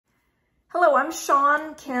Hello, I'm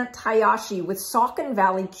Shawn Kent Hayashi with Saucon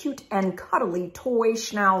Valley Cute and Cuddly Toy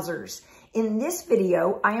Schnauzers. In this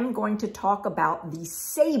video, I am going to talk about the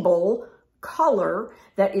Sable color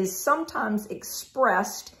that is sometimes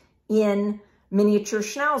expressed in miniature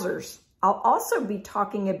schnauzers. I'll also be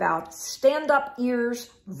talking about stand-up ears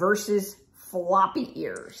versus floppy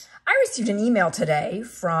ears. I received an email today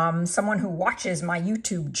from someone who watches my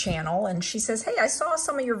YouTube channel, and she says, hey, I saw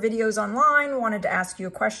some of your videos online, wanted to ask you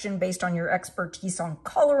a question based on your expertise on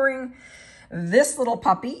coloring. This little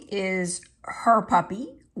puppy is her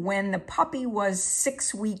puppy when the puppy was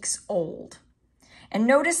 6 weeks old. And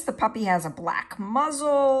notice the puppy has a black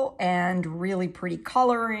muzzle and really pretty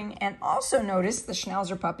coloring. And also notice the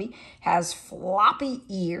Schnauzer puppy has floppy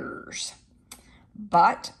ears.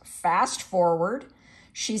 But fast forward,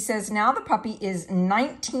 she says now the puppy is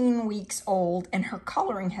 19 weeks old and her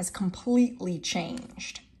coloring has completely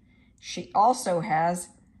changed. She also has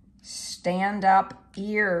stand-up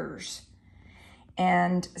ears.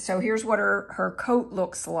 And so here's what her coat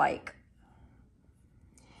looks like.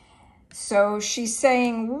 So she's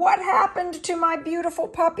saying, what happened to my beautiful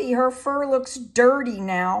puppy? Her fur looks dirty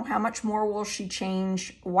now. How much more will she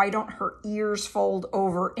change? Why don't her ears fold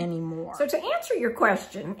over anymore? So to answer your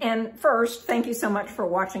question, and first, thank you so much for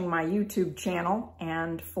watching my YouTube channel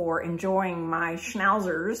and for enjoying my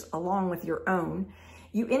schnauzers along with your own.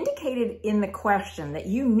 You indicated in the question that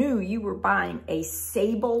you knew you were buying a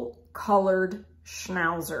sable colored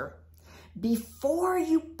schnauzer. Before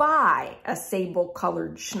you buy a sable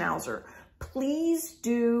colored schnauzer, please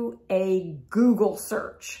do a Google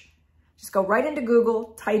search. Just go right into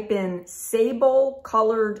Google, type in sable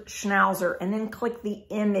colored schnauzer, and then click the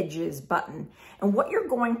images button. And what you're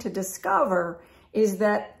going to discover is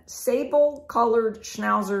that sable colored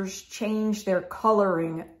schnauzers change their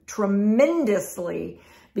coloring tremendously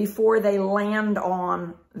before they land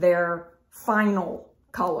on their final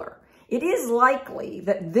color. It is likely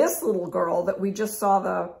that this little girl that we just saw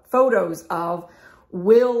the photos of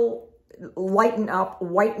will lighten up,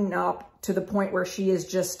 whiten up to the point where she is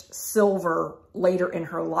just silver later in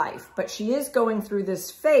her life. But she is going through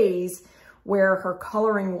this phase where her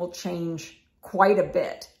coloring will change quite a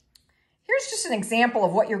bit. Here's just an example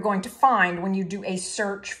of what you're going to find when you do a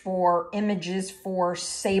search for images for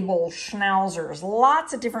sable schnauzers.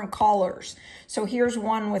 Lots of different colors. So here's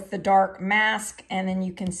one with the dark mask, and then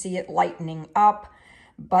you can see it lightening up.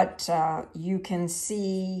 But you can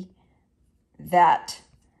see that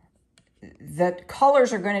the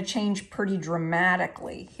colors are going to change pretty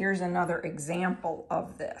dramatically. Here's another example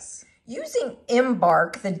of this. Using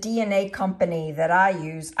EMBARK, the DNA company that I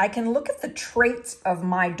use, I can look at the traits of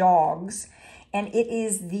my dogs, and it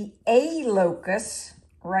is the A locus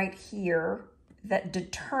right here that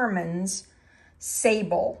determines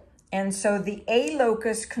sable. And so the A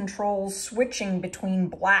locus controls switching between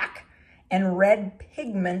black and red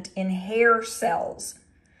pigment in hair cells,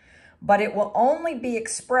 but it will only be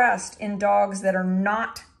expressed in dogs that are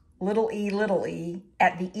not little e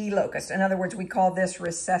at the E locus. In other words, we call this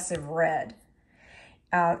recessive red.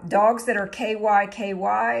 Dogs that are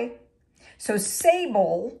KY. So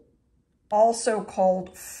sable, also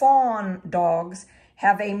called fawn dogs,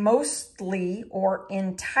 have a mostly or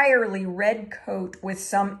entirely red coat with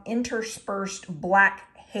some interspersed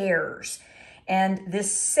black hairs. And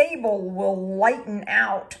this sable will lighten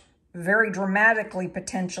out very dramatically,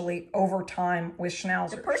 potentially, over time with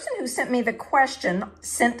schnauzers. The person who sent me the question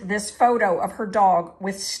sent this photo of her dog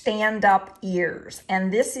with stand-up ears.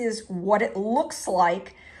 And this is what it looks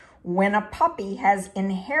like when a puppy has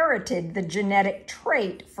inherited the genetic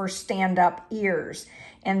trait for stand-up ears.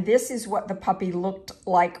 And this is what the puppy looked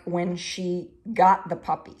like when she got the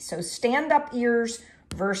puppy. So stand-up ears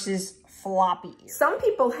versus floppy ears. Some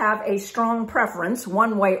people have a strong preference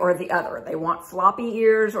one way or the other. They want floppy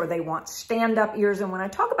ears or they want stand-up ears. And when I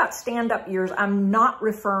talk about stand-up ears, I'm not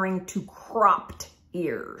referring to cropped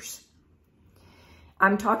ears.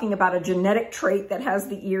 I'm talking about a genetic trait that has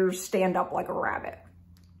the ears stand up like a rabbit.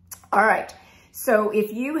 All right. So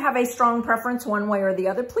if you have a strong preference one way or the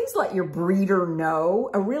other, please let your breeder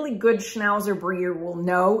know. A really good Schnauzer breeder will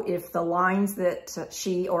know if the lines that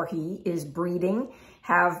she or he is breeding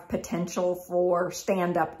have potential for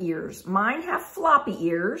stand-up ears. Mine have floppy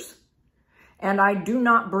ears, and I do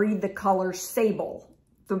not breed the color sable.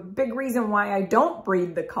 The big reason why I don't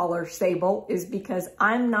breed the color sable is because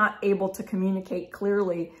I'm not able to communicate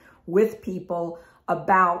clearly with people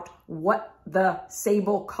about what the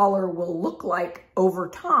sable color will look like over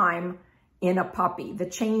time in a puppy. The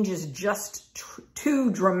change is just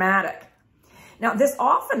too dramatic. Now, this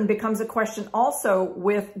often becomes a question also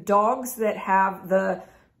with dogs that have the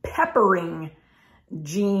peppering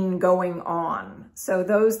gene going on. So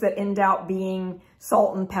those that end up being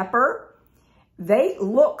salt and pepper, they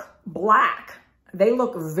look black. They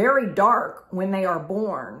look very dark when they are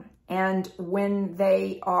born. And when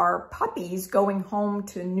they are puppies going home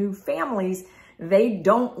to new families, they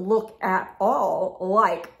don't look at all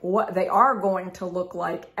like what they are going to look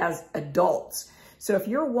like as adults. So if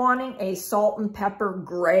you're wanting a salt and pepper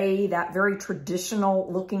gray, that very traditional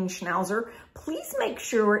looking Schnauzer, please make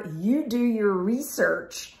sure you do your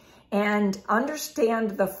research and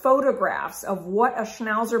understand the photographs of what a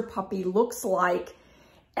Schnauzer puppy looks like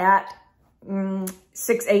at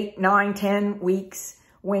 6, 8, 9, 10 weeks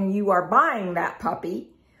when you are buying that puppy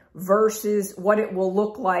versus what it will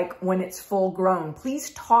look like when it's full grown. Please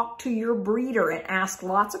talk to your breeder and ask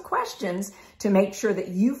lots of questions to make sure that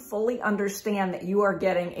you fully understand that you are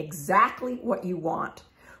getting exactly what you want.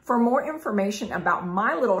 For more information about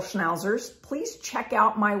my little Schnauzers, please check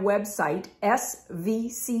out my website,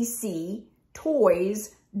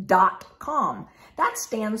 SVCCToys.com. That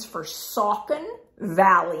stands for Saucon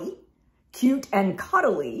Valley Cute and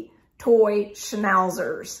Cuddly Toy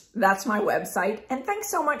Schnauzers. That's my website. And thanks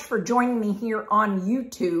so much for joining me here on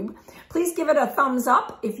YouTube. Please give it a thumbs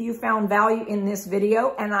up if you found value in this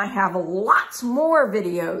video, and I have lots more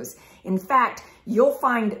videos. In fact, you'll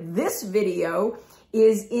find this video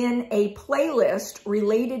is in a playlist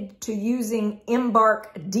related to using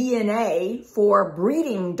EMBARK DNA for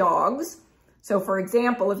breeding dogs. So for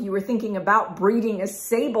example, if you were thinking about breeding a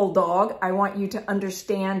Sable dog, I want you to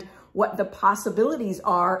understand what the possibilities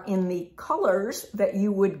are in the colors that you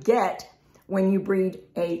would get when you breed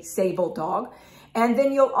a Sable dog. And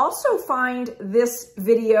then you'll also find this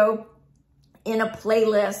video in a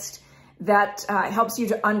playlist that helps you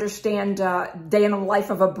to understand day in the life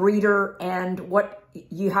of a breeder and what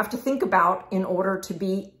you have to think about in order to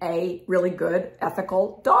be a really good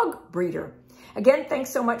ethical dog breeder. Again,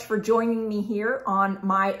 thanks so much for joining me here on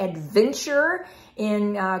my adventure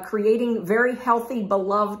in creating very healthy,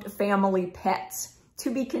 beloved family pets.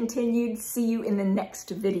 To be continued. See you in the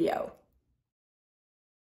next video.